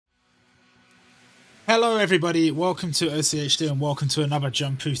Hello everybody, welcome to OCHD and welcome to another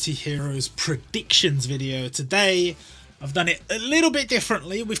Jumputi Heroes predictions video. Today I've done it a little bit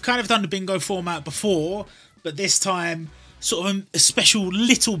differently. We've kind of done the bingo format before, but this time sort of a special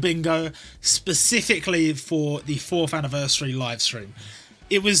little bingo specifically for the 4th anniversary live stream.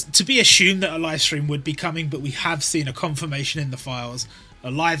 It was to be assumed that a live stream would be coming, but we have seen a confirmation in the files.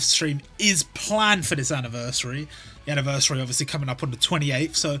 A live stream is planned for this anniversary. The anniversary obviously coming up on the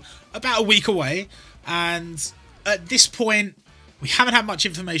 28th, so about a week away. And at this point, we haven't had much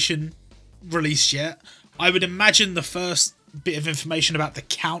information released yet. I would imagine the first bit of information about the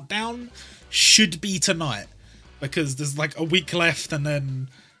countdown should be tonight, because there's like a week left, and then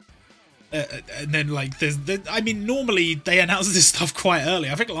like I mean, normally they announce this stuff quite early.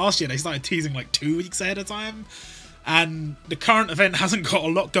 I think last year they started teasing like 2 weeks ahead of time, and the current event hasn't got a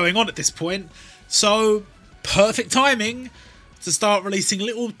lot going on at this point, so perfect timing to start releasing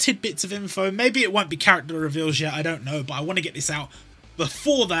little tidbits of info. Maybe it won't be character reveals yet, I don't know, but I want to get this out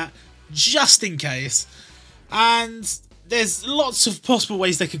before that, just in case. And there's lots of possible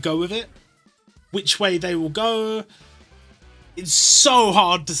ways they could go with it. Which way they will go, it's so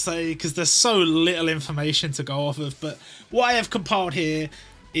hard to say because there's so little information to go off of. But what I have compiled here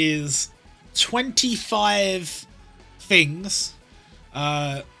is 25 things,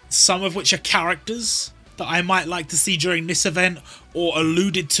 some of which are characters that I might like to see during this event or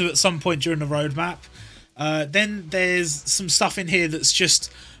alluded to at some point during the roadmap. Then there's some stuff in here that's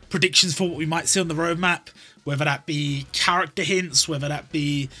just predictions for what we might see on the roadmap, whether that be character hints, whether that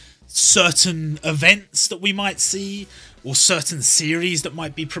be certain events that we might see, or certain series that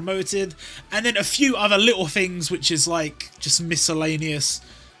might be promoted, and then a few other little things which is like just miscellaneous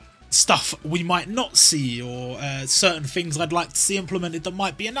stuff we might not see, or certain things I'd like to see implemented that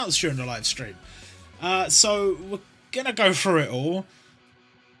might be announced during the live stream. So we're gonna go through it all,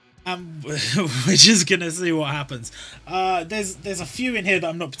 and we're just gonna see what happens. There's a few in here that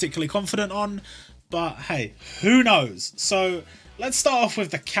I'm not particularly confident on, but hey, who knows? So let's start off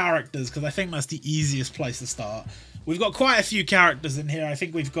with the characters, because I think that's the easiest place to start. We've got quite a few characters in here. I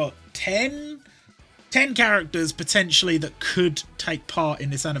think we've got 10 characters potentially that could take part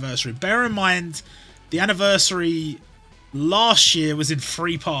in this anniversary. Bear in mind, the anniversary last year was in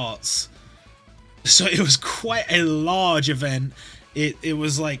 3 parts. So it was quite a large event. It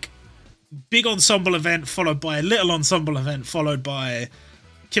was like big ensemble event followed by a little ensemble event followed by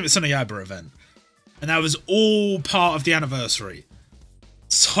Kimetsu no Yaiba event. And that was all part of the anniversary.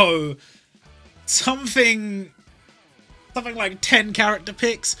 So something like 10 character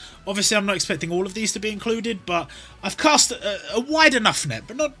picks. Obviously I'm not expecting all of these to be included, but I've cast a wide enough net,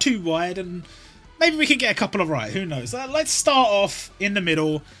 but not too wide, and maybe we can get a couple of right, who knows. Let's start off in the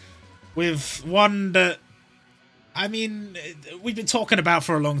middle with one that, I mean, we've been talking about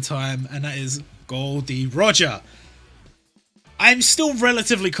for a long time, and that is Goldie Roger. I'm still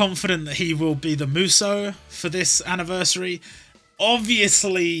relatively confident that he will be the Muso for this anniversary.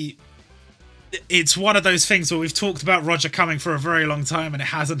 Obviously, it's one of those things where we've talked about Roger coming for a very long time and it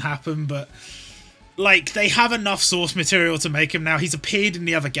hasn't happened, but like, they have enough source material to make him now. He's appeared in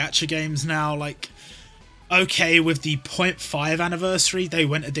the other gacha games now, like, okay, with the 0.5 anniversary, they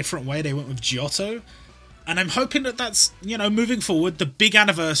went a different way. They went with Giotto. And I'm hoping that that's, you know, moving forward, the big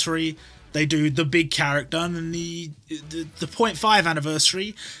anniversary, they do the big character, and then the 0.5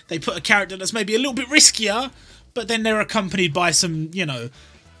 anniversary, they put a character that's maybe a little bit riskier, but then they're accompanied by some, you know,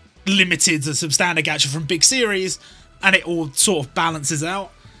 limiteds and some standard gacha from big series, and it all sort of balances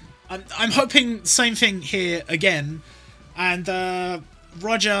out. I'm hoping same thing here again, and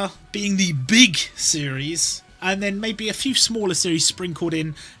Roger being the big series, and then maybe a few smaller series sprinkled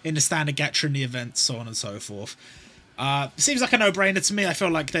in the standard gacha and the events, so on and so forth. Seems like a no-brainer to me. I feel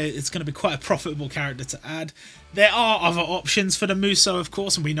like it's going to be quite a profitable character to add. There are other options for the Muso, of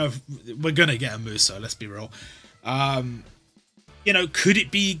course, and we know we're going to get a Muso, let's be real. You know, could it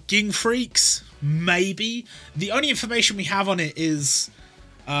be Ging Freaks? Maybe. The only information we have on it is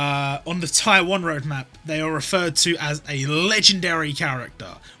on the Taiwan roadmap, they are referred to as a legendary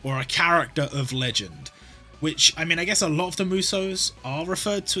character, or a character of legend. Which, I mean, I guess a lot of the Musos are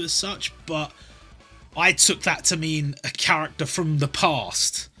referred to as such, but I took that to mean a character from the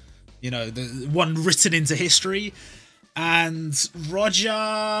past. You know, the one written into history. And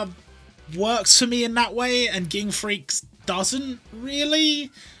Roger works for me in that way, and Ging Freaks doesn't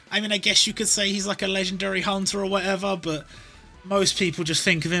really. I mean, I guess you could say he's like a legendary hunter or whatever, but most people just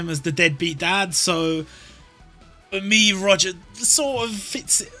think of him as the deadbeat dad, so for me, Roger sort of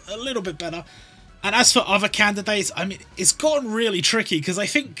fits it a little bit better. And as for other candidates, I mean, it's gotten really tricky, because I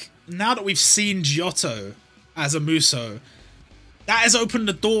think now that we've seen Giotto as a Muso, that has opened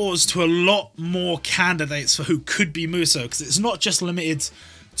the doors to a lot more candidates for who could be Musou, because it's not just limited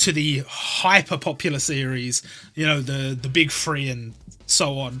to the hyper popular series, you know, the big three and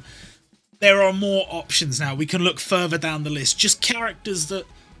so on. There are more options now. We can look further down the list. Just characters that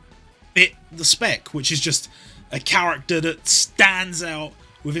fit the spec, which is just a character that stands out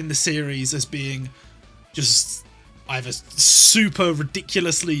within the series as being just either super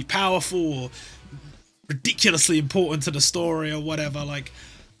ridiculously powerful or ridiculously important to the story or whatever. Like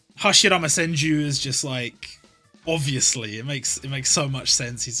Hashirama Senju is just like, obviously it makes so much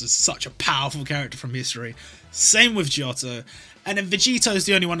sense. He's just such a powerful character from history. Same with Giotto, and then Vegito is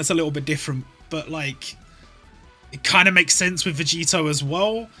the only one that's a little bit different, but like it kind of makes sense with Vegito as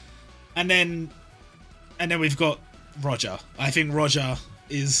well. And then we've got Roger. I think Roger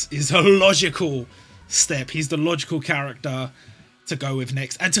is a logical step. He's the logical character to go with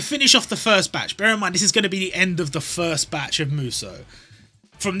next. And to finish off the first batch, bear in mind this is going to be the end of the first batch of Musou.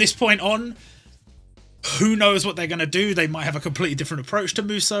 From this point on, who knows what they're going to do? They might have a completely different approach to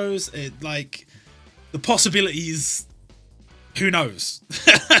Musous. Like the possibilities, who knows?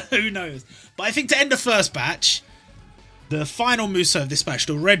 Who knows? But I think to end the first batch, the final Musou of this batch,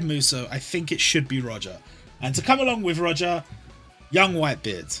 the red Musou, I think it should be Roger. And to come along with Roger, young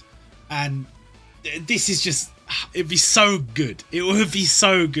Whitebeard. And this is just, it'd be so good. It would be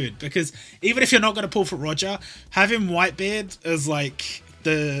so good, because even if you're not going to pull for Roger, having Whitebeard as like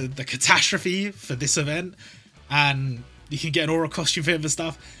the catastrophe for this event, and you can get an aura costume for him and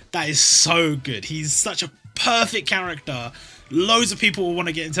stuff, that is so good. He's such a perfect character. Loads of people will want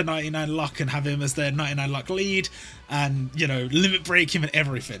to get into 99 Luck and have him as their 99 Luck lead, and, you know, limit break him and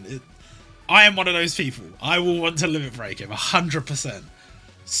everything. I am one of those people. I will want to limit break him 100%.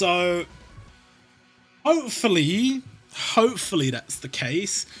 So hopefully that's the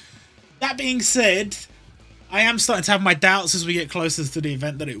case. That being said, I am starting to have my doubts as we get closer to the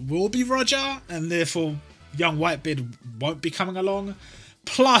event that it will be Roger, and therefore young Whitebeard won't be coming along.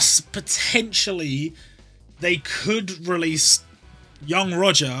 Plus, potentially, they could release young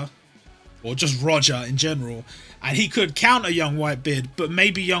Roger, or just Roger in general, and he could counter young Whitebeard, but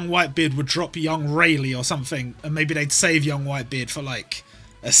maybe young Whitebeard would drop young Rayleigh or something, and maybe they'd save young Whitebeard for like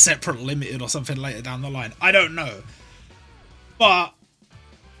a separate limited or something later down the line. I don't know. But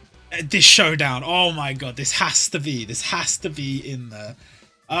this showdown, oh my god, this has to be in there.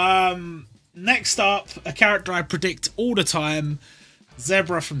 Next up, a character I predict all the time,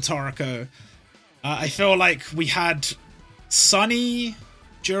 Zebra from Toriko. I feel like we had Sunny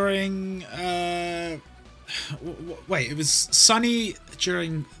during it was Sunny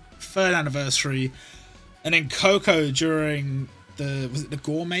during 3rd anniversary, and then Coco during was it the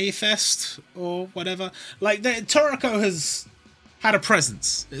Gourmet Fest or whatever. Like Toriko has had a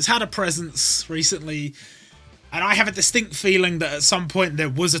presence. It's had a presence recently, and I have a distinct feeling that at some point there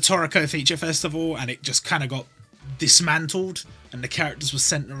was a Toriko feature festival and it just kind of got dismantled and the characters were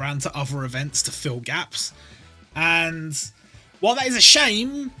sent around to other events to fill gaps. And while that is a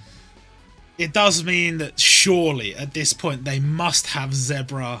shame, it does mean that surely at this point they must have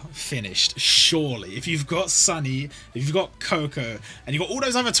Zebra finished. Surely. If you've got Sunny, if you've got Coco, and you've got all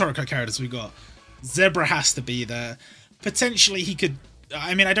those other Toriko characters we got, Zebra has to be there. Potentially he could,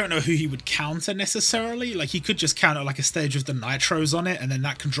 I mean, I don't know who he would counter necessarily. Like, he could just counter like a stage with the Nitros on it, and then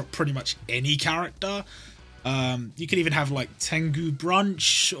that can drop pretty much any character. You could even have like Tengu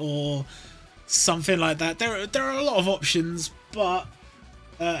Brunch or something like that. There are a lot of options, but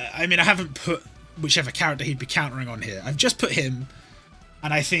I mean, I haven't put whichever character he'd be countering on here. I've just put him,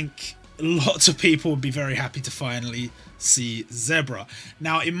 and I think lots of people would be very happy to finally see Zebra.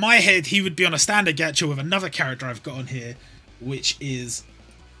 Now, in my head, he would be on a standard gacha with another character I've got on here, which is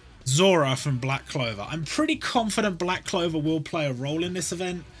Zora from Black Clover. I'm pretty confident Black Clover will play a role in this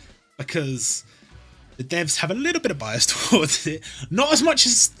event, because the devs have a little bit of bias towards it. Not as much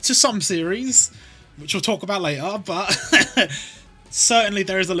as to some series, which we'll talk about later, but certainly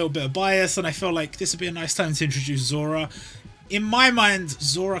there is a little bit of bias, and I feel like this would be a nice time to introduce Zora. In my mind,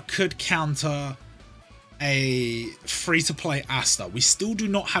 Zora could counter a free-to-play Asta. We still do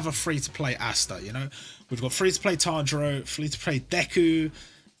not have a free-to-play Asta, you know? We've got free-to-play Tanjiro, free-to-play Deku,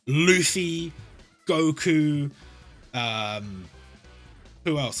 Luffy, Goku,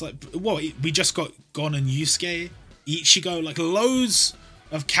 who else? Like, what? We just got Gon and Yusuke, Ichigo, like loads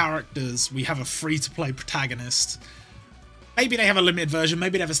of characters. We have a free-to-play protagonist. Maybe they have a limited version,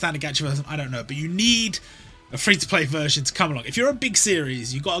 maybe they have a standard gacha version, I don't know. But you need a free-to-play version to come along. If you're a big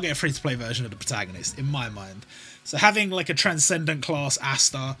series, you've got to get a free-to-play version of the protagonist, in my mind. So having like a transcendent class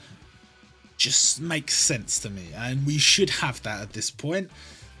Asta just makes sense to me, and we should have that at this point.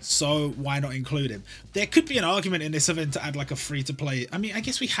 So why not include him? There could be an argument in this event to add like a free-to-play. I mean, I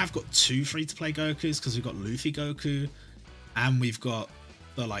guess we have got 2 free-to-play Gokus because we've got Luffy Goku and we've got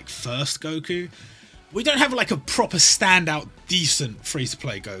the like first Goku. We don't have like a proper standout decent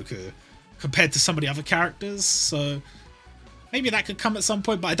free-to-play Goku compared to some of the other characters. So maybe that could come at some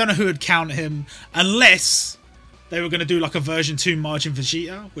point, but I don't know who would count him unless they were going to do like a version 2 Margin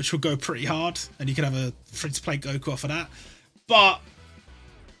Vegeta, which would go pretty hard and you could have a free-to-play Goku off of that. But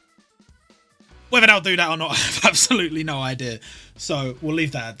whether they'll do that or not, I have absolutely no idea. So we'll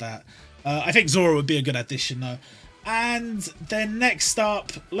leave that at that. I think Zora would be a good addition though. And then next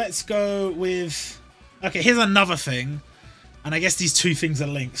up, let's go with... Okay, here's another thing. And I guess these 2 things are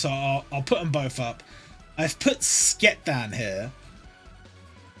linked, so I'll put them both up. I've put Sketdan here.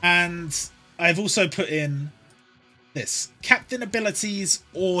 And I've also put in this. Captain abilities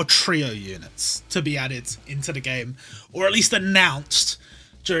or trio units to be added into the game. Or at least announced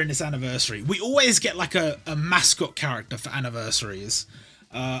during this anniversary. We always get like a mascot character for anniversaries.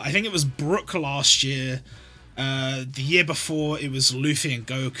 I think it was Brook last year. The year before it was Luffy and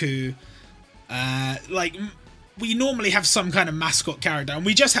Goku. Like we normally have some kind of mascot character, and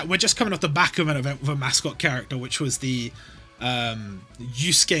we're just coming off the back of an event with a mascot character, which was the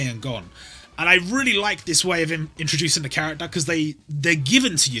Yusuke and Gon. And I really like this way of introducing the character because they're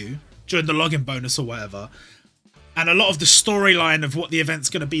given to you during the login bonus or whatever. And a lot of the storyline of what the event's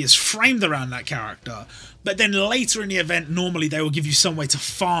going to be is framed around that character. But then later in the event, normally they will give you some way to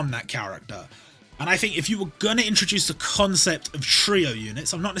farm that character. And I think if you were going to introduce the concept of trio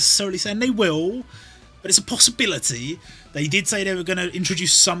units, I'm not necessarily saying they will, but it's a possibility. They did say they were going to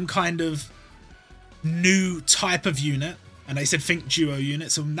introduce some kind of new type of unit. And they said think duo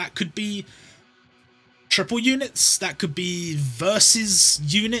units, and that could be triple units, that could be versus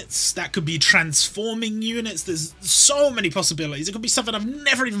units, that could be transforming units. There's so many possibilities. It could be something I've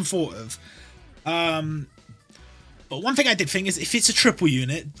never even thought of. But one thing I did think is if it's a triple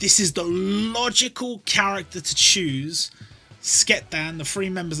unit, this is the logical character to choose Sketdan, the 3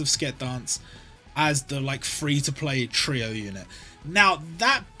 members of Sketdance, as the like free-to-play trio unit. Now,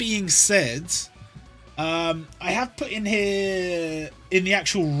 that being said, I have put in here, in the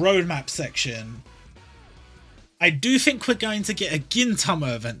actual roadmap section, I do think we're going to get a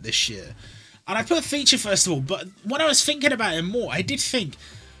Gintama event this year. And I put a feature festival, but when I was thinking about it more, I did think,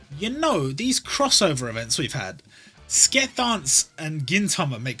 you know, these crossover events we've had, Sketdance and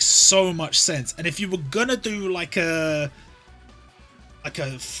Gintama make so much sense. And if you were gonna do like a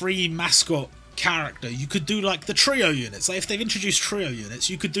free mascot character, you could do like the trio units. Like if they've introduced trio units,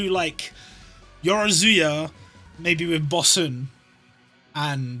 you could do like Yorozuya, maybe with Bosun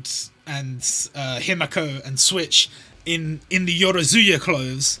and Himako and Switch in the Yorozuya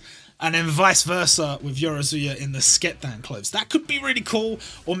clothes, and then vice versa with Yorozuya in the Sketdan clothes. That could be really cool,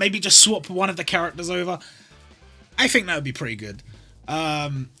 or maybe just swap one of the characters over. I think that would be pretty good.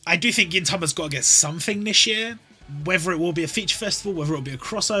 I do think Gintama's got to get something this year, whether it will be a feature festival, whether it will be a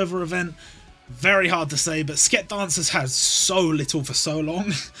crossover event, very hard to say, but Sketdance has had so little for so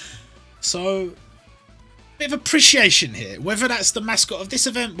long. So bit of appreciation here, whether that's the mascot of this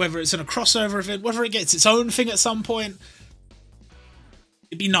event, whether it's in a crossover event, whether it gets its own thing at some point,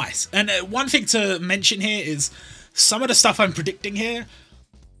 it'd be nice. And one thing to mention here is some of the stuff I'm predicting here,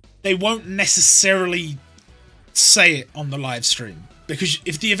 they won't necessarily say it on the live stream, because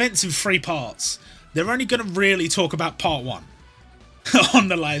if the event's in 3 parts, they're only going to really talk about part 1 on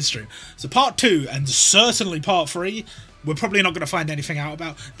the live stream. So part 2 and certainly part 3, we're probably not going to find anything out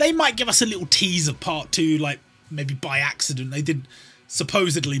about. They might give us a little tease of part 2, like maybe by accident. They did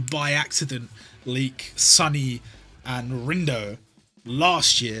supposedly by accident leak Sunny and Rindo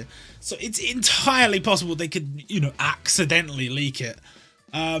last year. So it's entirely possible they could, you know, accidentally leak it.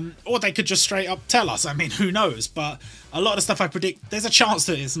 Or they could just straight up tell us. I mean, who knows? But a lot of stuff I predict, there's a chance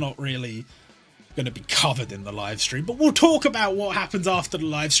that it's not really going to be covered in the live stream. But we'll talk about what happens after the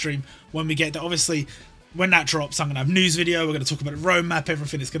live stream when we get there. Obviously, when that drops, I'm going to have a news video. We're going to talk about the roadmap,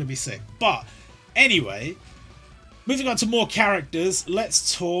 everything. It's going to be sick. But anyway, moving on to more characters,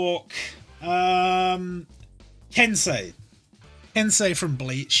 let's talk Kensei. Kensei from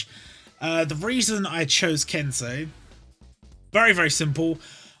Bleach. The reason I chose Kensei, very, very simple.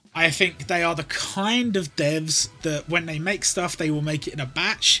 I think they are the kind of devs that when they make stuff, they will make it in a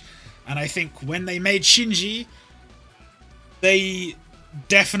batch. And I think when they made Shinji, they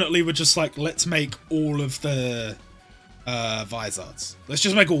definitely were just like, let's make all of the Vizards. Let's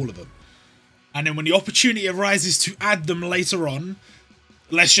just make all of them. And then when the opportunity arises to add them later on,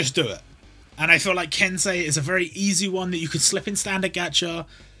 let's just do it. And I feel like Kensei is a very easy one that you could slip in standard gacha.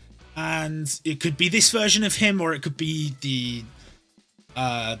 And it could be this version of him, or it could be the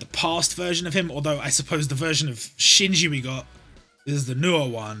the past version of him, although I suppose the version of Shinji we got is the newer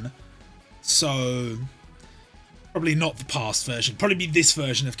one, so probably not the past version, probably be this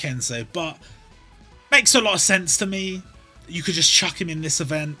version of Kensei, but makes a lot of sense to me. You could just chuck him in this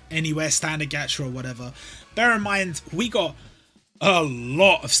event anywhere, standard gacha or whatever. Bear in mind, we got a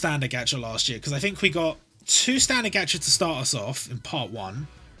lot of standard gacha last year, because I think we got 2 standard gacha to start us off in part 1.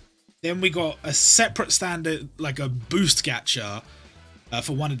 Then we got a separate standard, like a boost gacha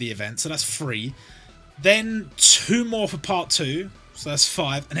for one of the events, so that's 3. Then 2 more for part 2, so that's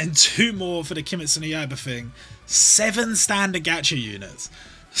 5. And then 2 more for the Kimetsu no Yaiba thing. 7 standard gacha units.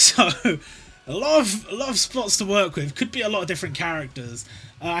 So a lot of spots to work with. Could be a lot of different characters.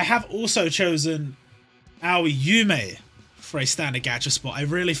 I have also chosen Aoi Yume for a standard gacha spot. I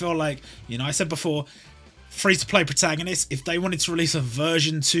really feel like, you know, I said before, free-to-play protagonists, if they wanted to release a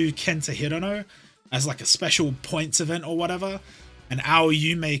version 2 Kenta Hirono as like a special points event or whatever, and Aoi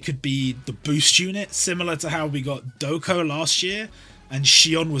Yume could be the boost unit, similar to how we got Doko last year, and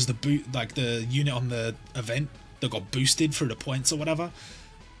Shion was the unit on the event that got boosted through the points or whatever.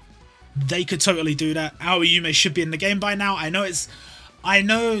 They could totally do that. Aoi Yume should be in the game by now. I know Yume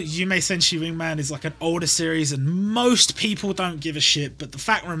Senshi Wingman is like an older series and most people don't give a shit, but the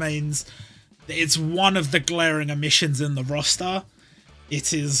fact remains that it's one of the glaring omissions in the roster.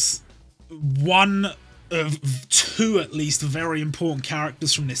 It is one of 2 at least very important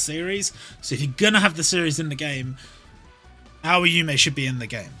characters from this series. So if you're gonna have the series in the game, Aoi Yume should be in the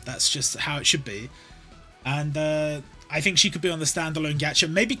game. That's just how it should be. And I think she could be on the standalone gacha.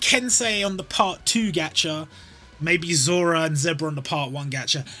 Maybe Kensei on the part 2 gacha. Maybe Zora and Zebra on the part 1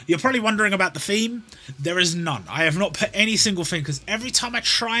 gacha. You're probably wondering about the theme. There is none. I have not put any single thing, because every time I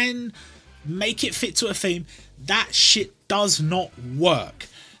try and make it fit to a theme, that shit does not work.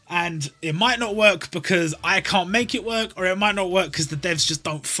 And it might not work because I can't make it work, or it might not work because the devs just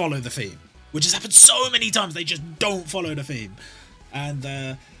don't follow the theme. Which has happened so many times, they just don't follow the theme. And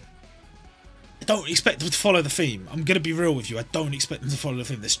I don't expect them to follow the theme. I'm going to be real with you, I don't expect them to follow the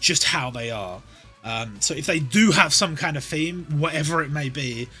theme. That's just how they are. So if they do have some kind of theme, whatever it may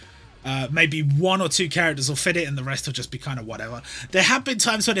be, maybe 1 or 2 characters will fit it and the rest will just be kind of whatever. There have been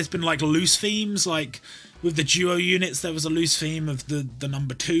times when there's been like loose themes, like with the duo units there was a loose theme of the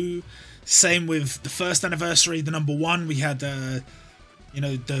number 2. Same with the first anniversary, the number 1, we had you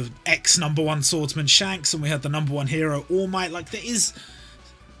know, the ex number 1 swordsman Shanks, and we had the number 1 hero All Might. Like there's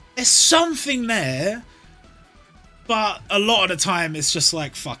something there, but a lot of the time it's just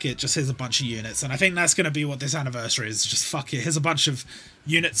like, fuck it, just here's a bunch of units. And I think that's going to be what this anniversary is, just fuck it, here's a bunch of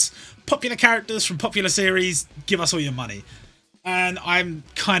units, popular characters from popular series, give us all your money. And I'm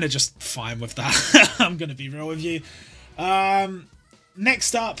kind of just fine with that. I'm going to be real with you.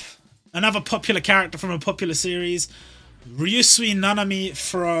 Next up, another popular character from a popular series, Ryusui Nanami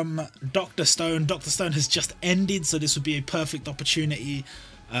from Dr. Stone. Dr. Stone has just ended, so this would be a perfect opportunity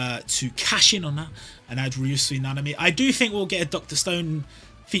to cash in on that and add Ryusui Nanami. I do think we'll get a Dr. Stone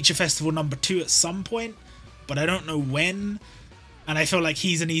Feature Festival number 2 at some point, but I don't know when. And I feel like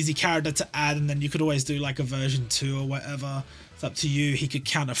he's an easy character to add, and then you could always do like a version 2 or whatever. It's up to you. He could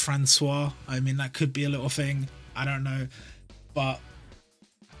counter Francois. I mean, that could be a little thing. I don't know. But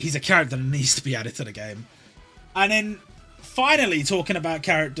he's a character that needs to be added to the game. And then finally, talking about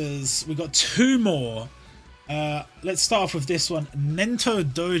characters, we got 2 more. Let's start off with this one, Nento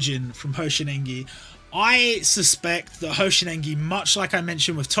Dojin from Hoshinengi. I suspect that Hoshinengi, much like I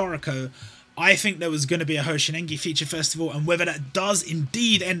mentioned with Toriko, I think there was going to be a Hoshinengi feature festival, and whether that does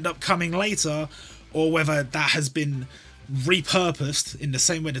indeed end up coming later, or whether that has been repurposed in the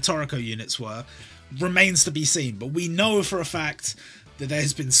same way the Toriko units were, remains to be seen. But we know for a fact that there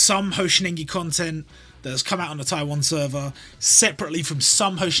has been some Hoshinengi content that has come out on the Taiwan server, separately from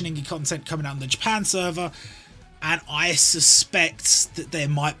some Hoshinengi content coming out on the Japan server, and I suspect that there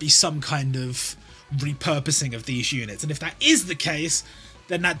might be some kind of repurposing of these units. And if that is the case,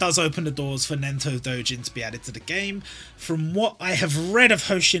 then that does open the doors for Nento Dojin to be added to the game. From what I have read of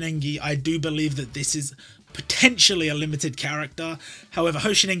Hoshinengi, I do believe that this is potentially a limited character. However,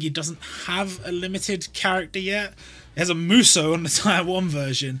 Hoshinengi doesn't have a limited character yet. It has a Muso on the Taiwan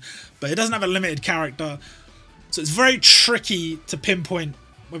version, but it doesn't have a limited character. So it's very tricky to pinpoint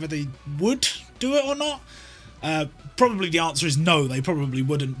whether they would do it or not. Probably the answer is no, they probably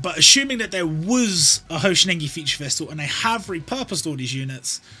wouldn't. But assuming that there was a Hoshinengi feature festival and they have repurposed all these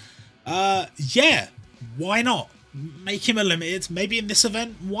units, yeah, why not? Make him a limited, maybe in this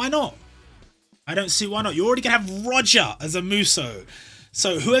event, why not? I don't see why not. You're already going to have Roger as a Muso.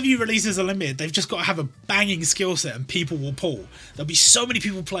 So whoever you release as a limited, they've just got to have a banging skill set and people will pull. There'll be so many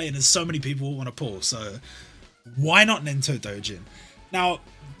people playing and so many people will want to pull. So why not Nento Dojin? Now,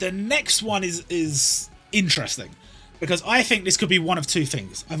 the next one is interesting, because I think this could be one of two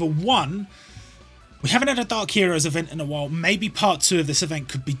things. Either one, we haven't had a Dark Heroes event in a while. Maybe part 2 of this event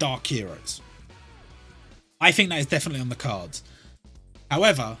could be Dark Heroes. I think that is definitely on the cards.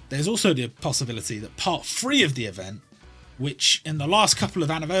 However, there's also the possibility that part 3 of the event, which in the last couple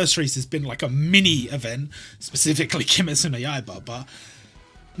of anniversaries has been like a mini event, specifically Kimetsu no Yaiba, but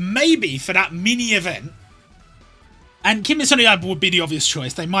maybe for that mini event, and Kimetsu no Yaiba would be the obvious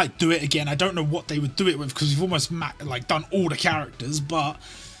choice. They might do it again. I don't know what they would do it with, because we've almost like done all the characters, but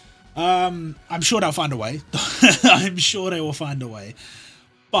I'm sure they'll find a way. I'm sure they will find a way.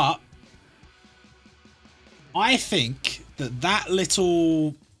 But I think that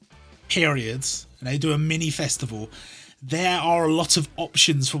little period, and they do a mini festival, there are a lot of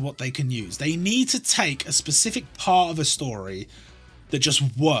options for what they can use. They need to take a specific part of a story that just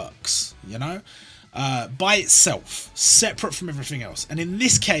works, you know, by itself, separate from everything else. And in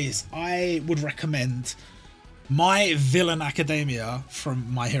this case, I would recommend My Villain Academia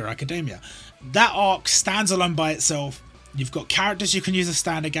from My Hero Academia. That arc stands alone by itself. You've got characters you can use as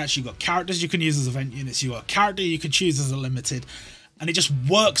standard gacha, you've got characters you can use as event units, you've got a character you can choose as a limited, and it just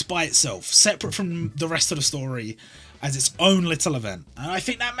works by itself, separate from the rest of the story, as its own little event. And I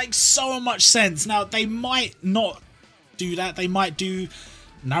think that makes so much sense. Now, they might not do that. They might do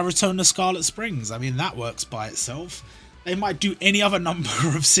Naruto and the Scarlet Springs. I mean, that works by itself. They might do any other number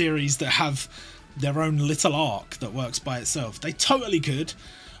of series that have their own little arc that works by itself. They totally could.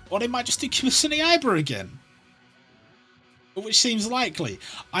 Or they might just do Kimetsu no Yaiba again, which seems likely.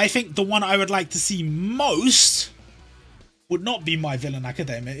 I think the one I would like to see most would not be My Villain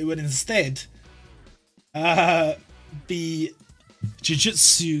Academia. It would instead be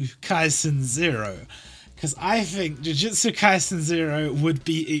Jujutsu Kaisen 0. Because I think Jujutsu Kaisen 0 would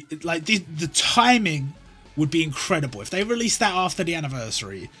be, like, the timing would be incredible. If they released that after the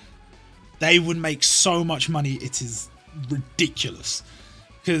anniversary, they would make so much money, it is ridiculous.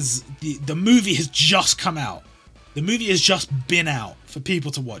 Because the movie has just come out. The movie has just been out for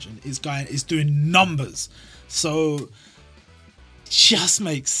people to watch, and it's doing numbers. So just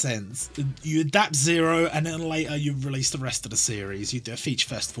makes sense. You adapt 0, and then later you release the rest of the series. You do a feature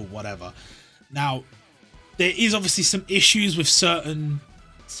festival, whatever. Now, there is obviously some issues with certain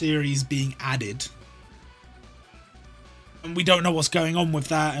series being added, and we don't know what's going on with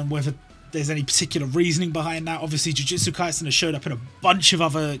that, and whether there's any particular reasoning behind that. Obviously, Jujutsu Kaisen has showed up in a bunch of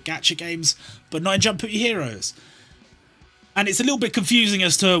other gacha games, but not in Jumputi Heroes. And it's a little bit confusing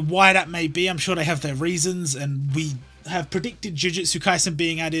as to why that may be. I'm sure they have their reasons, and we have predicted Jujutsu Kaisen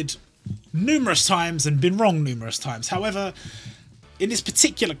being added numerous times and been wrong numerous times. However, in this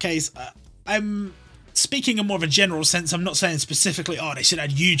particular case, I'm speaking in more of a general sense. I'm not saying specifically, oh, they should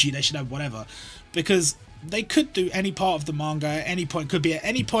add Yuji, they should add whatever, because they could do any part of the manga at any point, could be at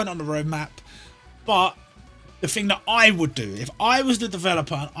any point on the roadmap. But the thing that I would do, if I was the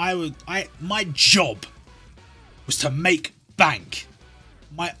developer, my job was to make bank.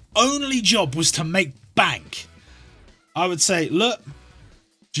 My only job was to make bank. I would say, look,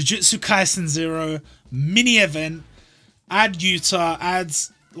 Jujutsu Kaisen 0, mini event, add Yuta,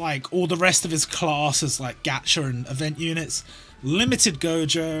 adds like all the rest of his classes like gacha and event units, limited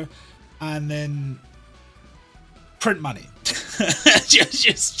Gojo, and then print money.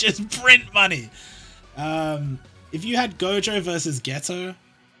 just print money. If you had Gojo versus Geto,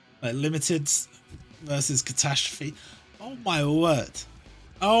 like limited versus Catastrophe, oh my word.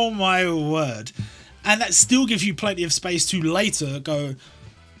 Oh my word. And that still gives you plenty of space to later go,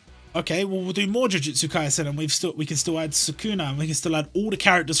 okay, well, we'll do more Jujutsu Kaisen, and we can still add Sukuna, and we can still add all the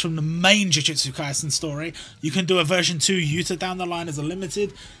characters from the main Jujutsu Kaisen story. You can do a version 2 Yuta down the line as a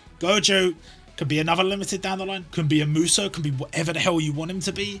limited. Gojo could be another limited down the line. Could be a Muso. Could be whatever the hell you want him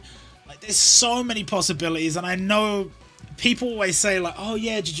to be. Like, there's so many possibilities, and I know people always say like, oh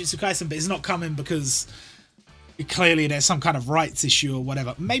yeah, Jujutsu Kaisen, but it's not coming because clearly there's some kind of rights issue or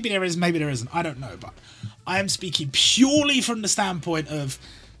whatever. Maybe there is, maybe there isn't. I don't know, but I am speaking purely from the standpoint of,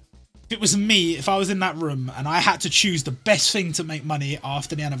 if it was me, if I was in that room and I had to choose the best thing to make money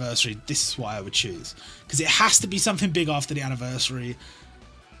after the anniversary, this is what I would choose. Because it has to be something big after the anniversary.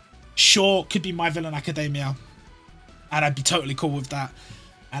 Sure, could be My Villain Academia, and I'd be totally cool with that.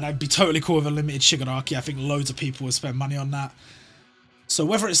 And I'd be totally cool with a limited Shigaraki. I think loads of people would spend money on that. So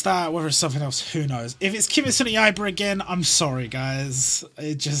whether it's that, whether it's something else, who knows. If it's Kimetsu no Yaiba again, I'm sorry, guys.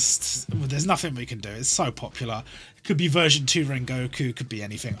 It just, well, there's nothing we can do. It's so popular. It could be version 2 Rengoku, could be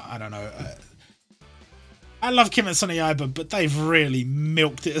anything. I don't know. I love Kimetsu no Yaiba, but they've really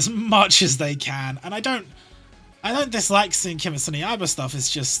milked it as much as they can. And I don't dislike seeing Kimetsu no Yaiba stuff. It's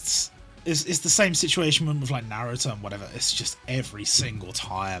just, it's the same situation with like Naruto and whatever. It's just every single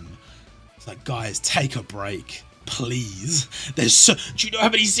time. It's like, guys, take a break, please. There's so, do you know how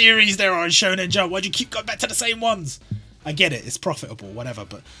many series there are in Shonen Jump? Why do you keep going back to the same ones? I get it, it's profitable, whatever,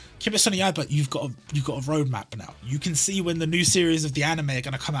 but Kimetsu no Yaiba, you've got a roadmap now. You can see when the new series of the anime are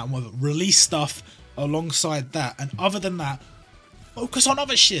going to come out and we'll release stuff alongside that. And other than that, focus on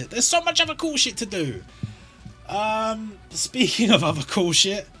other shit. There's so much other cool shit to do. Speaking of other cool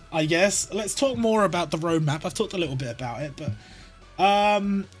shit, I guess, let's talk more about the roadmap. I've talked a little bit about it, but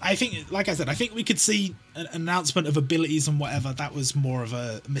I think, like I said, I think we could see an announcement of abilities and whatever. That was more of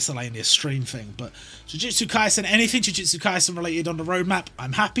a miscellaneous stream thing, but Jujutsu Kaisen, anything Jujutsu Kaisen related on the roadmap,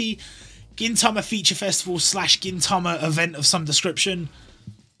 I'm happy. Gintama Feature Festival / Gintama event of some description,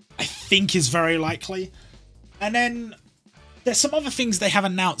 I think is very likely. And then there's some other things they have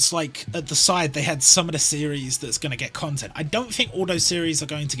announced, like at the side they had some of the series that's going to get content. I don't think all those series are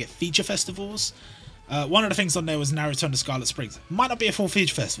going to get feature festivals. One of the things on there was Naruto and the Scarlet Springs. Might not be a full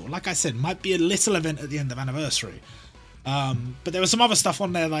feature festival. Like I said, might be a little event at the end of Anniversary. But there was some other stuff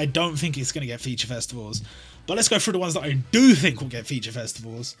on there that I don't think is going to get feature festivals. But let's go through the ones that I do think will get feature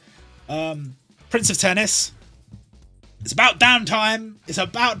festivals. Prince of Tennis. It's about damn time. It's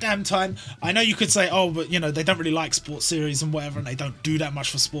about damn time. I know you could say, oh, but, you know, they don't really like sports series and whatever, and they don't do that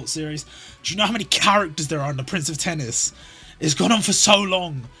much for sports series. Do you know how many characters there are in the Prince of Tennis? It's gone on for so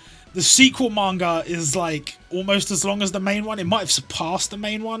long. The sequel manga is, like, almost as long as the main one. It might have surpassed the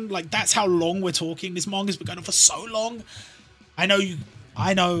main one. Like, that's how long we're talking. This manga's been going on for so long. I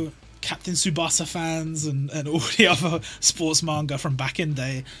know Captain Tsubasa fans and all the other sports manga from back in the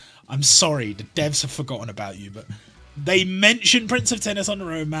day. I'm sorry, the devs have forgotten about you, but they mentioned Prince of Tennis on the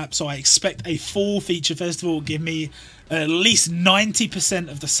roadmap, so I expect a full feature festival. Give me at least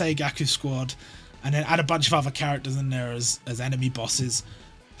 90% of the Seigaku squad, and then add a bunch of other characters in there as enemy bosses.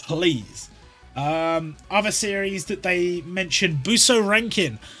 Please. Other series that they mentioned, Buso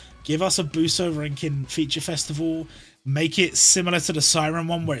Renkin. Give us a Buso Renkin feature festival. Make it similar to the Siren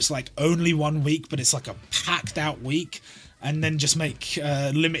one, where it's like only 1 week, but it's like a packed out week. And then just make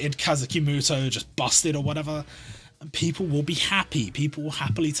limited Kazuki Muto just busted or whatever. And people will be happy. People will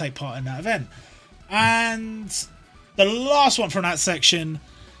happily take part in that event. And the last one from that section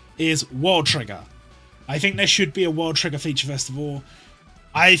is World Trigger. I think there should be a World Trigger feature festival.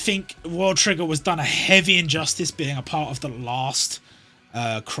 I think World Trigger was done a heavy injustice being a part of the last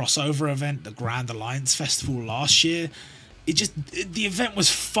crossover event, the Grand Alliance Festival last year. The event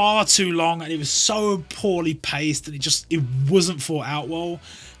was far too long and it was so poorly paced, and it wasn't thought out well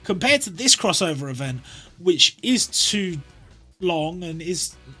compared to this crossover event, which is too long and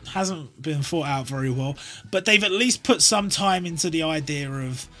hasn't been thought out very well. But they've at least put some time into the idea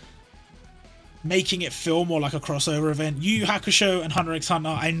of making it feel more like a crossover event. Yu Yu Hakusho and Hunter x Hunter,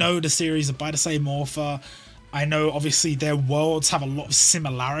 I know the series are by the same author. I know obviously their worlds have a lot of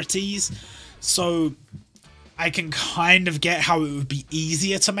similarities, so I can kind of get how it would be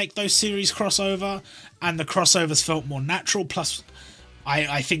easier to make those series crossover, and the crossovers felt more natural. Plus,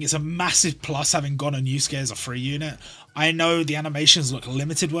 I think it's a massive plus having Gon and Yusuke as a free unit. I know the animations look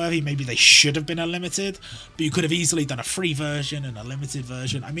limited worthy, maybe they should have been unlimited, but you could have easily done a free version and a limited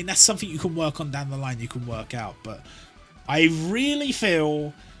version. I mean, that's something you can work on down the line, you can work out, but I really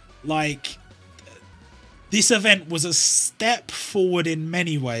feel like this event was a step forward in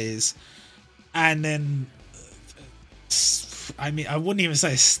many ways, and then, I mean, I wouldn't even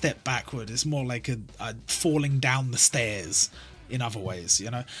say a step backward, it's more like a falling down the stairs in other ways, you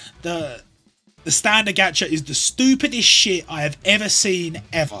know? The standard gacha is the stupidest shit I have ever seen,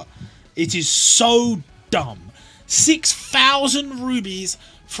 ever. It is so dumb. 6,000 rubies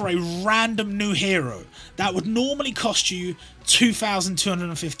for a random new hero. That would normally cost you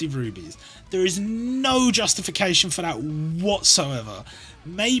 2,250 rubies. There is no justification for that whatsoever.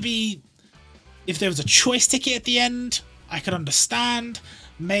 Maybe if there was a choice ticket at the end, I could understand.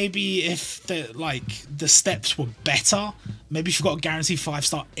 Maybe if the steps were better. Maybe if you got a guaranteed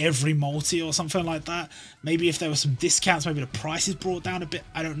 5-star every multi or something like that. Maybe if there were some discounts, maybe the price is brought down a bit.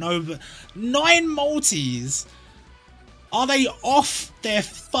 I don't know, but 9 multis. Are they off their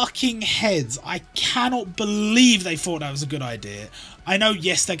fucking heads? I cannot believe they thought that was a good idea. I know,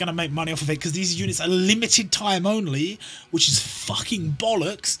 yes, they're going to make money off of it because these units are limited time only, which is fucking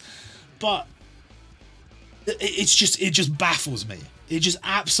bollocks. But it just baffles me. It just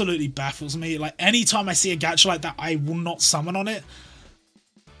absolutely baffles me. Like, anytime I see a gacha like that, I will not summon on it.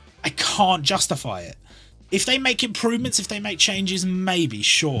 I can't justify it. If they make improvements, if they make changes, maybe,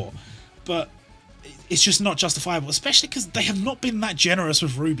 sure. But it's just not justifiable, especially because they have not been that generous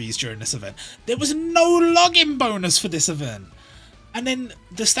with rubies during this event. There was no login bonus for this event. And then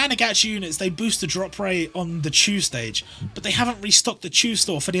the standard gacha units, they boost the drop rate on the Chew stage, but they haven't restocked the Chew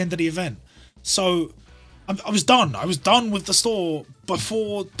store for the end of the event. So I was done. I was done with the store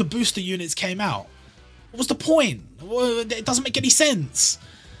before the booster units came out. What was the point? It doesn't make any sense.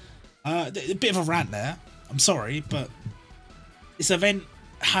 A bit of a rant there. I'm sorry, but this event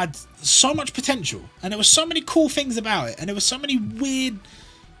had so much potential, and there were so many cool things about it, and there were so many weird,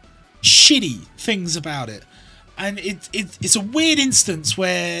 shitty things about it. And it's a weird instance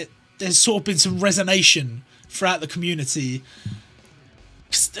where there's sort of been some resonation throughout the community,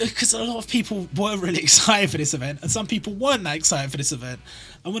 because a lot of people were really excited for this event, and some people weren't that excited for this event.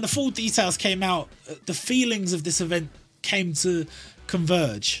 And when the full details came out, the feelings of this event came to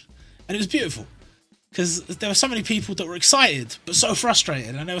converge, and it was beautiful, because there were so many people that were excited but so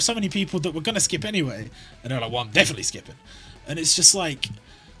frustrated, and there were so many people that were going to skip anyway, and they're like, well, I'm definitely skipping. And it's just like,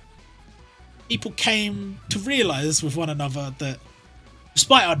 people came to realise with one another that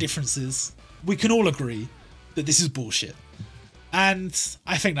despite our differences, we can all agree that this is bullshit. And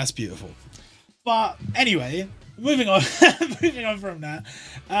I think that's beautiful. But anyway, moving on, moving on from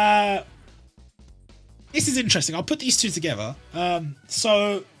that. This is interesting. I'll put these two together.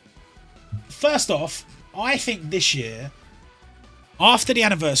 So first off, I think this year, after the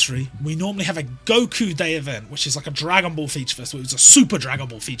anniversary, we normally have a Goku Day event, which is like a Dragon Ball feature festival. It was a Super Dragon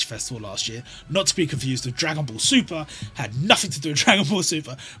Ball feature festival last year, not to be confused with Dragon Ball Super. Had nothing to do with Dragon Ball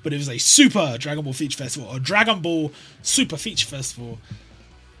Super, but it was a Super Dragon Ball feature festival, or Dragon Ball Super feature festival.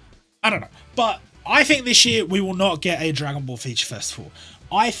 I don't know, but I think this year we will not get a Dragon Ball feature festival.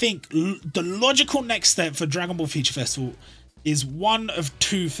 I think the logical next step for Dragon Ball feature festival is one of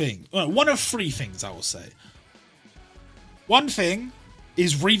two things. Well, one of three things, I will say. One thing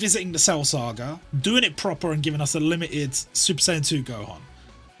is revisiting the Cell Saga, doing it proper and giving us a limited Super Saiyan 2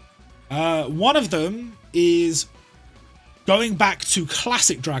 Gohan. One of them is going back to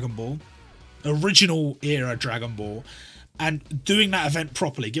classic Dragon Ball, original era Dragon Ball, and doing that event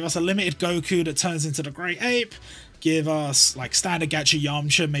properly. Give us a limited Goku that turns into the Great Ape. Give us like standard gacha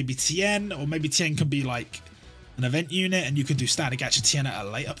Yamcha, maybe Tien, or maybe Tien can be like an event unit and you can do standard gacha Tien at a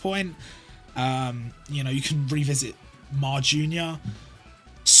later point. You know, you can revisit Ma Jr.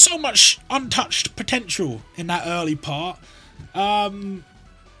 So much untouched potential in that early part. And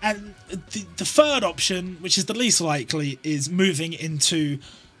the third option, which is the least likely, is moving into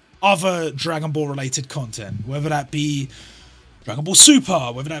other Dragon Ball related content, whether that be Dragon Ball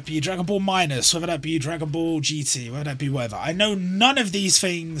Super, whether that be Dragon Ball Minus, whether that be Dragon Ball GT, whether that be whatever. I know none of these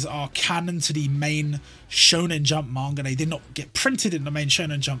things are canon to the main Shonen Jump manga. They did not get printed in the main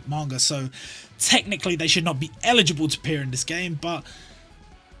Shonen Jump manga, so technically they should not be eligible to appear in this game. But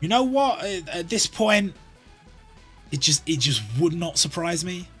you know what? At this point, it just would not surprise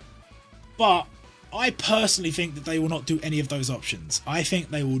me. But I personally think that they will not do any of those options. I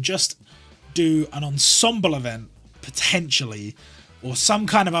think they will just do an ensemble event, potentially, or some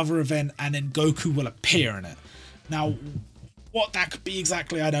kind of other event, and then Goku will appear in it. Now, what that could be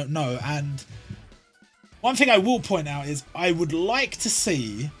exactly, I don't know. And one thing I will point out is I would like to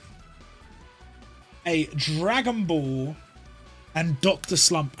see a Dragon Ball and Dr.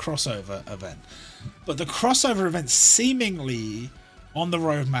 Slump crossover event. But the crossover event seemingly on the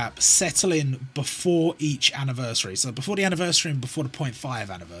roadmap settle in before each anniversary. So before the anniversary and before the 0.5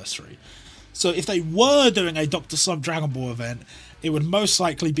 anniversary. So if they were doing a Dr. Slump Dragon Ball event, it would most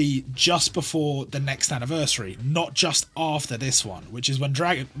likely be just before the next anniversary, not just after this one, which is when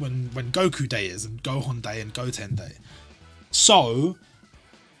Goku Day is, and Gohan Day and Goten Day. So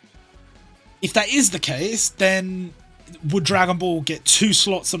if that is the case, then would Dragon Ball get 2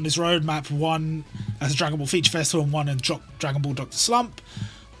 slots on this roadmap, one as a Dragon Ball Feature Festival and one in Dragon Ball Dr. Slump?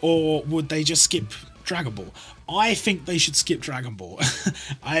 Or would they just skip Dragon Ball? I think they should skip Dragon Ball.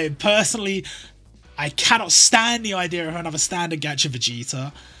 I cannot stand the idea of another standard gacha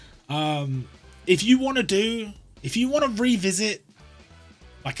Vegeta. If you want to revisit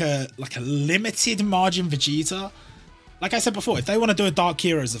like a limited margin Vegeta, like I said before, if they want to do a Dark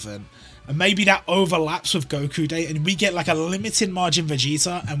Heroes event, and maybe that overlaps with Goku Day, and we get like a limited margin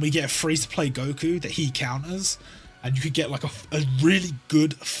Vegeta, and we get a free-to-play Goku that he counters, and you could get like a really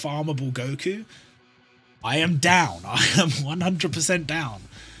good farmable Goku, I am down. I am 100% down.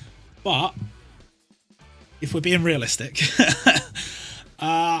 But if we're being realistic,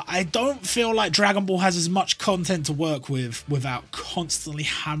 I don't feel like Dragon Ball has as much content to work with without constantly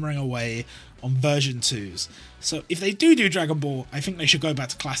hammering away on version 2s. So if they do Dragon Ball, I think they should go back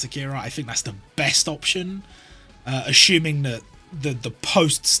to classic era. I think that's the best option, assuming that the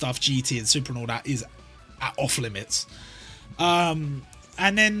post stuff, GT and Super and all that, is off limits.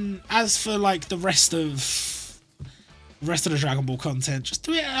 And then as for like the rest of the rest of the Dragon Ball content, just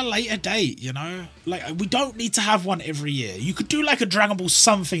do it at a later date, you know? Like, we don't need to have one every year. You could do like a Dragon Ball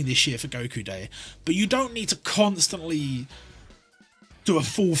something this year for Goku Day, but you don't need to constantly do a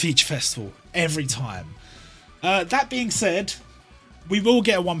full feature festival every time. That being said, we will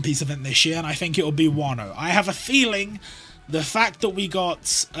get a One Piece event this year, and I think it'll be Wano. I have a feeling the fact that we got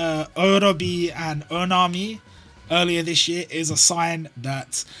Orobi and Onami earlier this year is a sign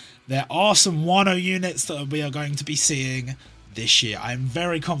that there are some Wano units that we are going to be seeing this year. I'm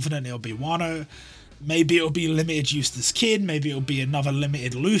very confident it'll be Wano. Maybe it'll be limited Eustace Kid, maybe it'll be another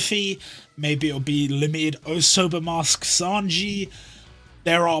limited Luffy, maybe it'll be limited Osoba Mask Sanji.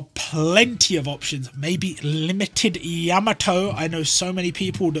 There are plenty of options. Maybe limited Yamato. I know so many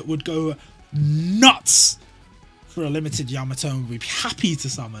people that would go nuts for a limited Yamato and would be happy to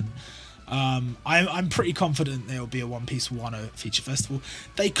summon. I'm pretty confident there will be a One Piece Wano feature festival.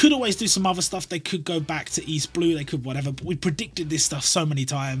 They could always do some other stuff. They could go back to East Blue. They could whatever. But we predicted this stuff so many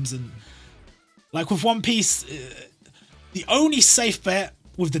times. And like with One Piece, the only safe bet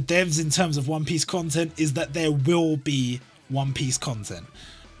with the devs in terms of One Piece content is that there will be One Piece content.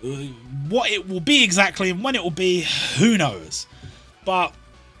 What it will be exactly and when it will be, who knows? But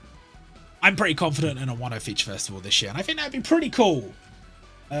I'm pretty confident in a Wano feature festival this year. And I think that'd be pretty cool.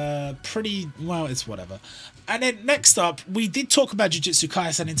 Well, it's whatever. And then next up, we did talk about Jujutsu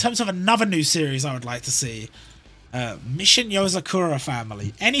Kaisen. In terms of another new series I would like to see, Mission Yozakura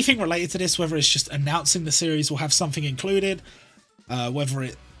Family. Anything related to this, whether it's just announcing the series will have something included, whether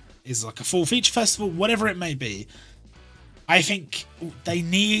it is like a full feature festival, whatever it may be, I think they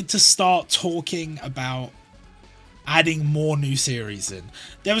need to start talking about adding more new series in.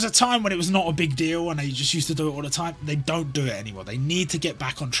 There was a time when it was not a big deal and they just used to do it all the time. They don't do it anymore. They need to get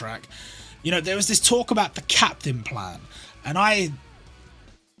back on track. You know, there was this talk about the captain plan, and I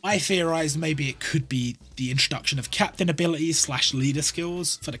theorized maybe it could be the introduction of captain abilities / leader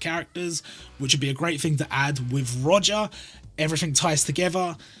skills for the characters, which would be a great thing to add with Roger. Everything ties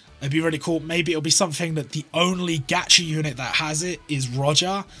together. It'd be really cool. Maybe it'll be something that the only gacha unit that has it is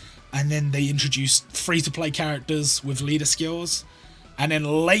Roger, and then they introduce free-to-play characters with leader skills, and then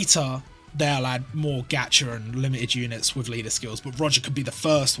later they'll add more gacha and limited units with leader skills, but Roger could be the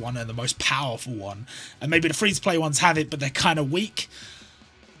first one and the most powerful one, and maybe the free-to-play ones have it, but they're kind of weak.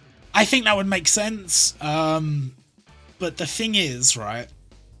 I think that would make sense, but the thing is, right,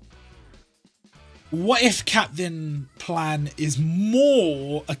 what if Captain Plan is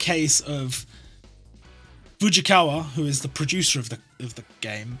more a case of Fujikawa, who is the producer of the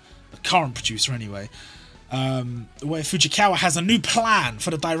game, the current producer anyway, where Fujikawa has a new plan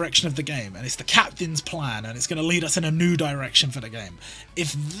for the direction of the game, and it's the captain's plan, and it's going to lead us in a new direction for the game.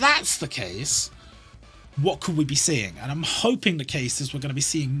 If that's the case, what could we be seeing? And I'm hoping the case is we're going to be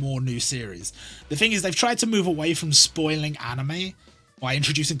seeing more new series. The thing is, they've tried to move away from spoiling anime by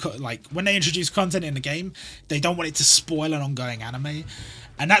introducing, like, when they introduce content in the game, they don't want it to spoil an ongoing anime.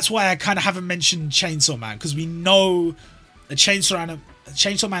 And that's why I kind of haven't mentioned Chainsaw Man, because we know the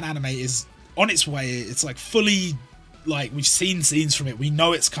Chainsaw Man anime is on its way. It's like fully, like, we've seen scenes from it. We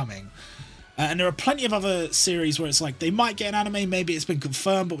know it's coming. And there are plenty of other series where it's like, they might get an anime, maybe it's been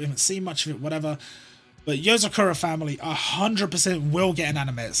confirmed, but we haven't seen much of it, whatever. But Yozakura Family 100% will get an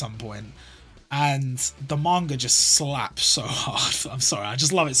anime at some point. And the manga just slaps so hard. I'm sorry, I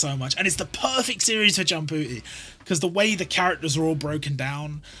just love it so much. And it's the perfect series for Jumputi, because the way the characters are all broken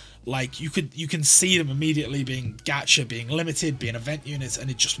down, like, you can see them immediately being gacha, being limited, being event units,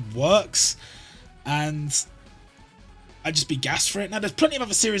 and it just works. And I'd just be gassed for it. Now, there's plenty of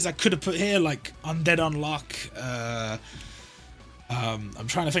other series I could have put here, like Undead Unluck. I'm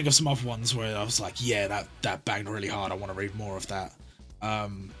trying to think of some other ones where I was like, yeah, that banged really hard. I want to read more of that.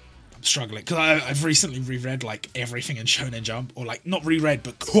 I'm struggling because I've recently reread like everything in Shonen Jump, or like not reread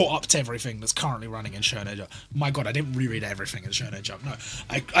but caught up to everything that's currently running in Shonen Jump. My god, I didn't reread everything in Shonen Jump. No,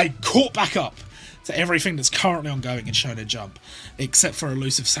 I caught back up to everything that's currently ongoing in Shonen Jump, except for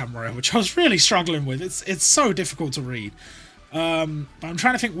Elusive Samurai, which I was really struggling with. It's so difficult to read. But I'm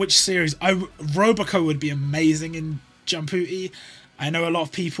trying to think which series. Roboco would be amazing in Jumputi. I know a lot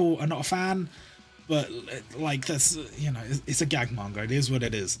of people are not a fan, but like, that's, you know, it's a gag manga. It is what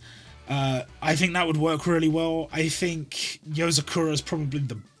it is. I think that would work really well. I think Yozakura is probably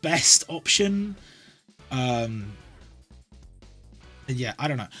the best option. Yeah, I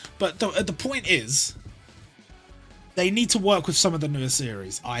don't know. But the point is, they need to work with some of the newer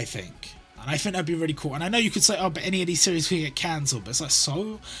series, I think. And I think that'd be really cool. And I know you could say, oh, but any of these series could get cancelled. But it's like,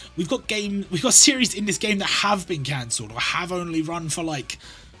 so? We've got series in this game that have been cancelled, or have only run for like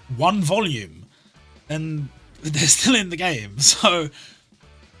one volume. And they're still in the game. So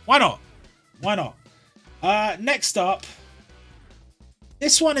why not? Why not? Next up,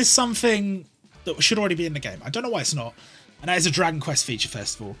 this one is something that should already be in the game. I don't know why it's not, and that is a Dragon Quest feature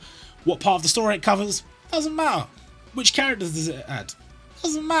festival. What part of the story it covers doesn't matter. Which characters does it add?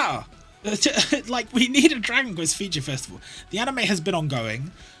 Doesn't matter. Like, we need a Dragon Quest feature festival. The anime has been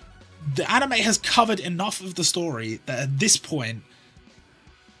ongoing. The anime has covered enough of the story that at this point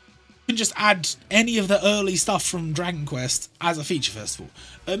you can just add any of the early stuff from Dragon Quest as a feature festival.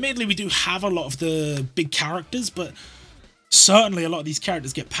 Admittedly, we do have a lot of the big characters, but certainly a lot of these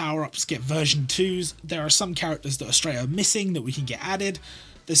characters get power-ups, get version 2s. There are some characters that are straight up missing that we can get added.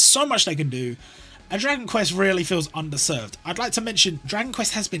 There's so much they can do, and Dragon Quest really feels underserved. I'd like to mention Dragon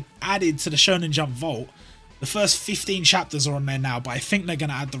Quest has been added to the Shonen Jump Vault. The first 15 chapters are on there now, but I think they're going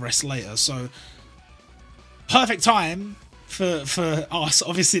to add the rest later, so perfect time for us.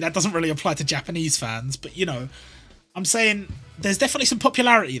 Obviously, that doesn't really apply to Japanese fans, but, you know, I'm saying there's definitely some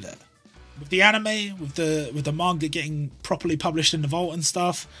popularity there. With the anime, with the manga getting properly published in the Vault and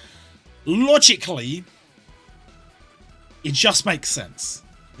stuff, logically, it just makes sense.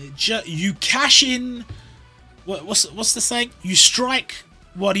 You cash in. What's the saying? You strike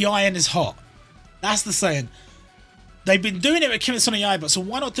while the iron is hot. That's the saying. They've been doing it with Kimetsu no Yaiba, so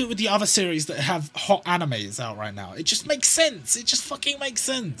why not do it with the other series that have hot animes out right now? It just makes sense. It just fucking makes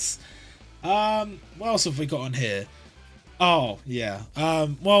sense. What else have we got on here? Oh, yeah.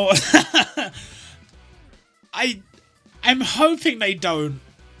 Well, I'm hoping they don't,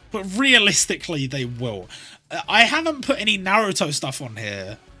 but realistically they will. I haven't put any Naruto stuff on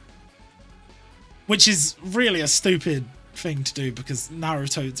here, which is really a stupid thing to do because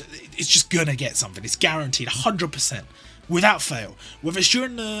Naruto is just gonna get something. It's guaranteed 100% without fail. Whether it's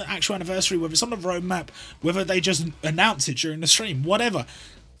during the actual anniversary, whether it's on the roadmap, whether they just announce it during the stream, whatever,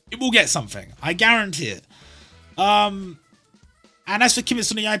 it will get something. I guarantee it. And as for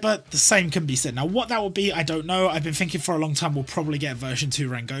Kimetsu no Yaiba, the same can be said. Now, what that will be, I don't know. I've been thinking for a long time we'll probably get version 2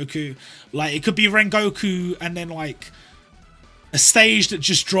 Rengoku. Like, it could be Rengoku and then, like, a stage that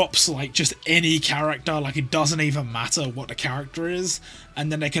just drops, like, just any character. Like, it doesn't even matter what the character is.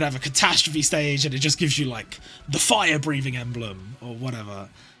 And then they could have a catastrophe stage and it just gives you, like, the fire-breathing emblem or whatever.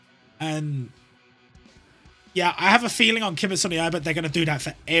 And, yeah, I have a feeling on Kimetsu no Yaiba they're going to do that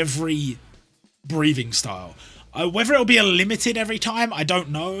for every breathing style. Whether it'll be a limited every time, I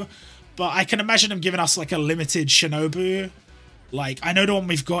don't know. But I can imagine them giving us, like, a limited Shinobu. Like, I know the one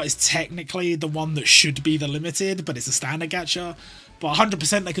we've got is technically the one that should be the limited, but it's a standard gacha. But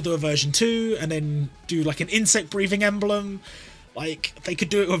 100% they could do a version 2 and then do, like, an insect breathing emblem. Like, they could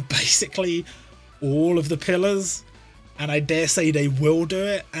do it with basically all of the pillars. And I dare say they will do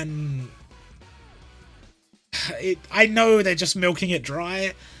it. And I know they're just milking it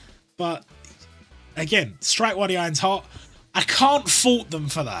dry, but again, strike while the iron's hot. I can't fault them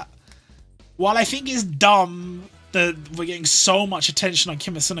for that. While I think it's dumb that we're getting so much attention on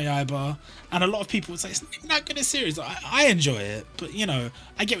Kimetsu no Yaiba, and a lot of people would say it's not even that good a series. I enjoy it, but you know,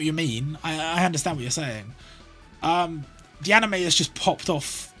 I get what you mean. I understand what you're saying. The anime has just popped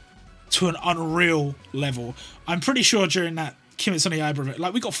off to an unreal level. I'm pretty sure during that Kimetsu no Yaiba,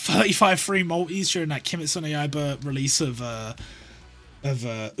 like, we got 35 free multis during that Kimetsu no Yaiba release of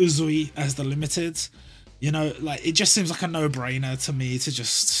Uzui as the limited. You know, like, it just seems like a no-brainer to me to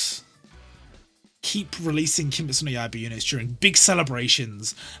just keep releasing Kimetsu no Yaiba units during big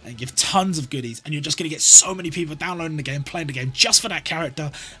celebrations and give tons of goodies, and you're just going to get so many people downloading the game, playing the game just for that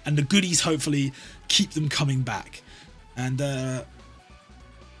character, and the goodies hopefully keep them coming back. And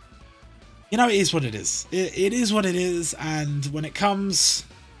you know, it is what it is. It is what it is, and when it comes,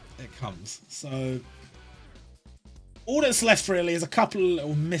 it comes. So all that's left really is a couple of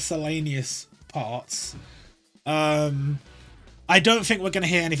little miscellaneous parts. I don't think we're going to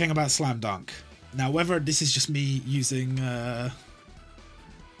hear anything about Slam Dunk. Now, whether this is just me using,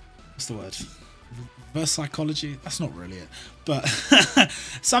 what's the word? Reverse psychology? That's not really it. But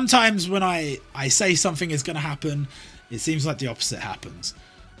sometimes when I say something is going to happen, it seems like the opposite happens.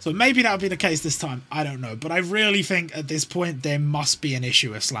 So maybe that'll be the case this time. I don't know. But I really think at this point there must be an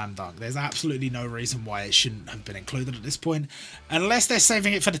issue with Slam Dunk. There's absolutely no reason why it shouldn't have been included at this point. Unless they're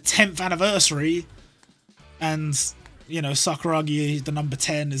saving it for the 10th anniversary. And, you know, Sakuragi, the number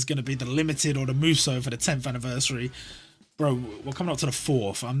 10, is going to be the limited or the Muso for the 10th anniversary. Bro, we're coming up to the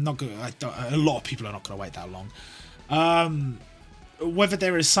 4th. I'm not going a lot of people are not going to wait that long. Whether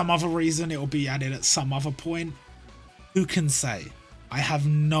there is some other reason it will be added at some other point, who can say? I have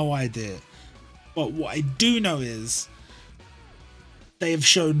no idea. But what I do know is they have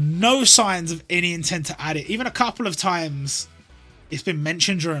shown no signs of any intent to add it. Even a couple of times it's been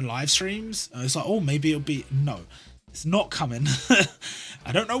mentioned during live streams. It's like, oh, maybe it'll be... No, it's not coming.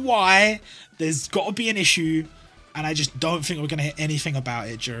 I don't know why. There's got to be an issue, and I just don't think we're going to hear anything about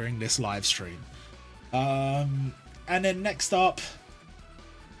it during this live stream. And then next up,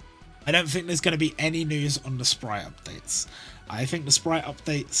 I don't think there's going to be any news on the sprite updates. I think the sprite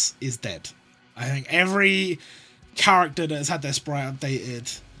updates is dead. I think every character that has had their sprite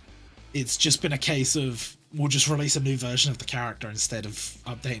updated, it's just been a case of we'll just release a new version of the character instead of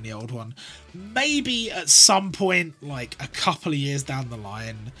updating the old one. Maybe at some point, like a couple of years down the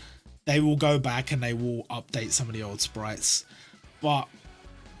line, they will go back and they will update some of the old sprites. But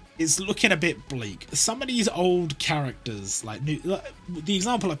it's looking a bit bleak. Some of these old characters, like the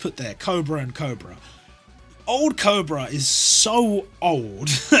example I put there, Cobra and Cobra. Old Cobra is so old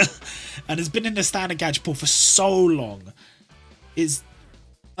and has been in the standard gadget pool for so long. Is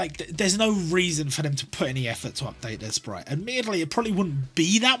like there's no reason for them to put any effort to update their sprite. Admittedly, it probably wouldn't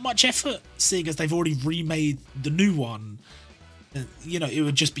be that much effort, seeing as they've already remade the new one. You know, it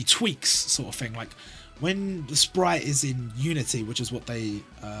would just be tweaks, sort of thing. Like when the sprite is in Unity, which is what they,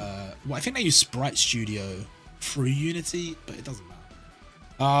 well, I think they use Sprite Studio through Unity, but it doesn't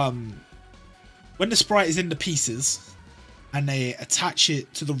matter. When the sprite is in the pieces and they attach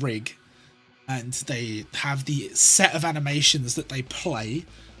it to the rig and they have the set of animations that they play,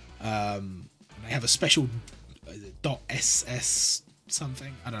 and they have a special .ss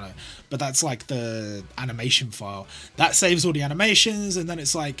something, I don't know, but that's like the animation file that saves all the animations, and then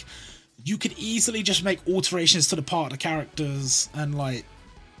it's like you could easily just make alterations to the part of the characters, and like,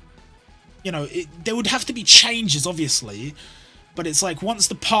 you know, there would have to be changes obviously, but it's like once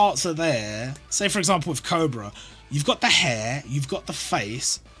the parts are there, say for example with Cobra, you've got the hair, you've got the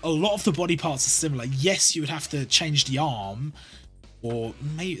face, a lot of the body parts are similar. Yes, you would have to change the arm, or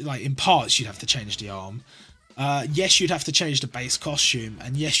maybe like in parts you'd have to change the arm. Yes, you'd have to change the base costume,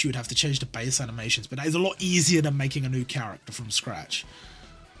 and yes, you would have to change the base animations, but that is a lot easier than making a new character from scratch.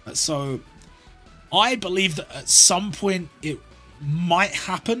 So I believe that at some point it might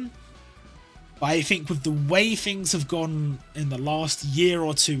happen, but I think with the way things have gone in the last year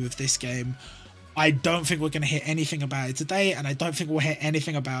or two with this game, I don't think we're going to hear anything about it today, and I don't think we'll hear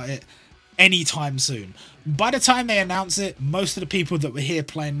anything about it anytime soon. By the time they announce it, most of the people that were here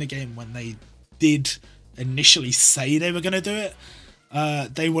playing the game when they did initially say they were going to do it,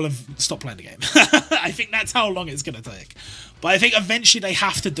 they will have stopped playing the game. I think that's how long it's going to take. But I think eventually they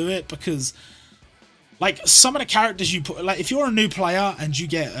have to do it, because like some of the characters you put, like if you're a new player and you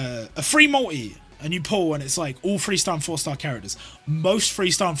get a free multi and you pull and it's like all 3-star and 4-star characters, most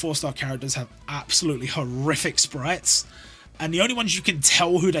 3-star and 4-star characters have absolutely horrific sprites, and the only ones you can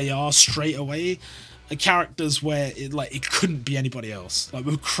tell who they are straight away are characters where it couldn't be anybody else. Like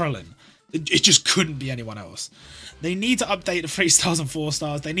with Krillin, it just couldn't be anyone else. They need to update the 3-stars and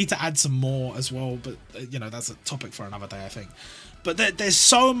 4-stars. They need to add some more as well, but you know, that's a topic for another day, I think. But there's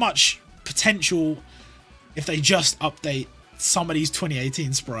so much potential if they just update some of these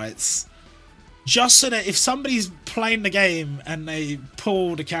 2018 sprites, just so that if somebody's playing the game and they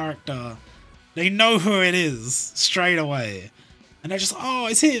pull the character, they know who it is straight away, and they're just, oh,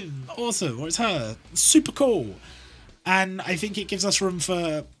 it's him, awesome, or it's her, super cool. And I think it gives us room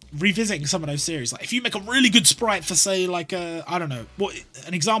for revisiting some of those series. Like if you make a really good sprite for, say, like I don't know, what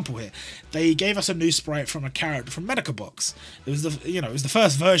an example here, they gave us a new sprite from a character from Medica Box. It was the, you know, it was the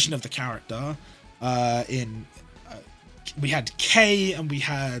first version of the character. We had Kei and we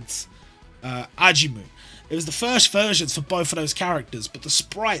had Ajimu. It was the first versions for both of those characters, but the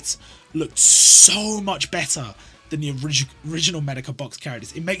sprites looked so much better than the original Medica Box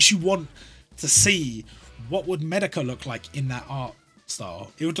characters. It makes you want to see what would Medica look like in that art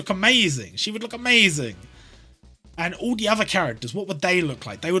style. It would look amazing. She would look amazing. And all the other characters, what would they look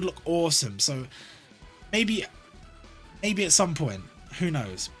like? They would look awesome. So maybe at some point, who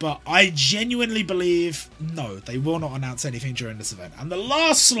knows? But I genuinely believe, no, they will not announce anything during this event. And the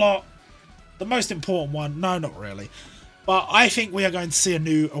last slot, the most important one, no, not really. But I think we are going to see a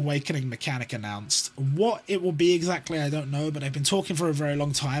new Awakening mechanic announced. What it will be exactly, I don't know, but I've been talking for a very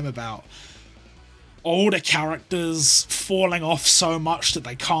long time about older characters falling off so much that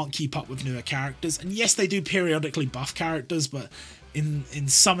they can't keep up with newer characters. And yes, they do periodically buff characters, but in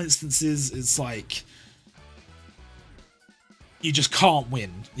some instances, it's like you just can't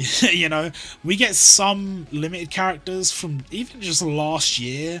win. You know, we get some limited characters from even just last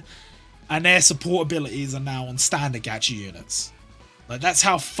year, and their support abilities are now on standard gacha units. Like, that's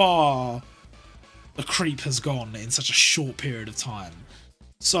how far the creep has gone in such a short period of time.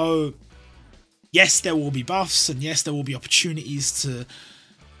 So yes, there will be buffs, and yes, there will be opportunities to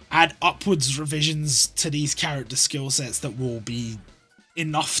add upwards revisions to these character skill sets that will be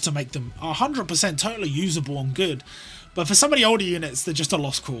enough to make them 100% totally usable and good. But for some of the older units, they're just a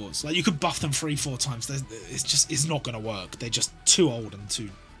lost cause. Like, you could buff them 3-4 times. It's not going to work. They're just too old and too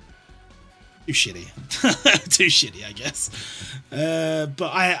shitty. Too shitty, I guess.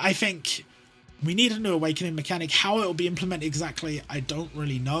 But I think we need a new awakening mechanic. How it will be implemented exactly, I don't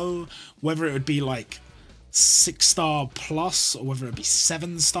really know. Whether it would be like 6-star plus, or whether it would be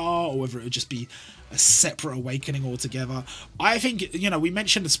 7-star, or whether it would just be a separate awakening altogether. I think, you know, we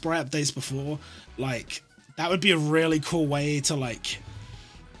mentioned the sprite updates before. Like, that would be a really cool way to, like,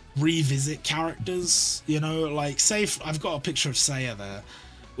 revisit characters, you know? Like, say, I've got a picture of Saya there.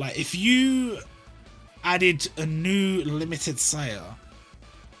 Like, if you added a new limited Saya,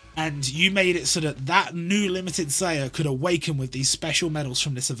 and you made it so that that new limited Saya could awaken with these special medals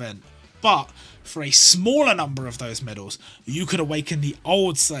from this event, but for a smaller number of those medals, you could awaken the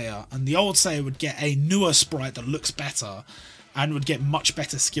old Saya, and the old Saya would get a newer sprite that looks better, and would get much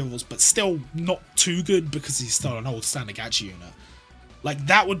better skills, but still not too good because he's still an old standard gacha unit. Like,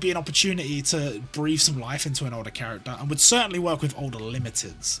 that would be an opportunity to breathe some life into an older character, and would certainly work with older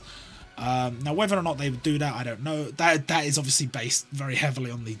limiteds. Now, whether or not they would do that, I don't know. That is obviously based very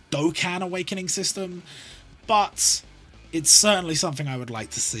heavily on the Dokkan awakening system, but it's certainly something I would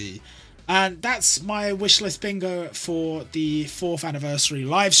like to see. And that's my wishlist bingo for the 4th anniversary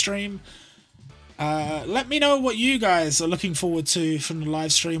live stream. Let me know what you guys are looking forward to from the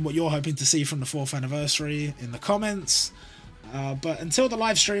live stream, what you're hoping to see from the 4th anniversary in the comments. But until the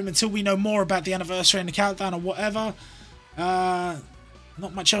live stream, until we know more about the anniversary and the countdown or whatever,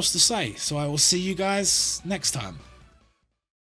 not much else to say. So I will see you guys next time.